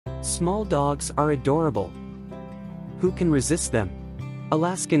Small dogs are adorable. Who can resist them?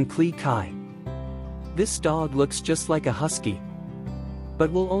 Alaskan Klee Kai. This dog looks just like a husky,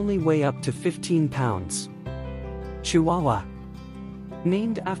 but will only weigh up to 15 pounds. Chihuahua.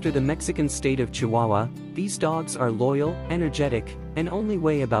 Named after the Mexican state of Chihuahua, these dogs are loyal, energetic, and only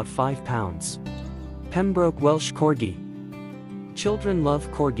weigh about 5 pounds. Pembroke Welsh Corgi. Children love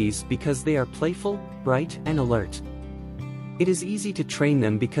corgis because they are playful, bright, and alert. It is easy to train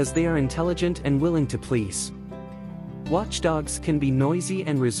them because they are intelligent and willing to please. Watchdogs can be noisy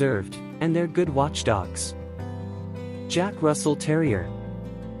and reserved, and they're good watchdogs. Jack Russell Terrier.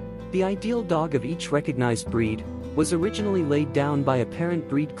 The ideal dog of each recognized breed was originally laid down by a parent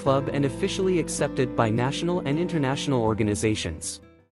breed club and officially accepted by national and international organizations.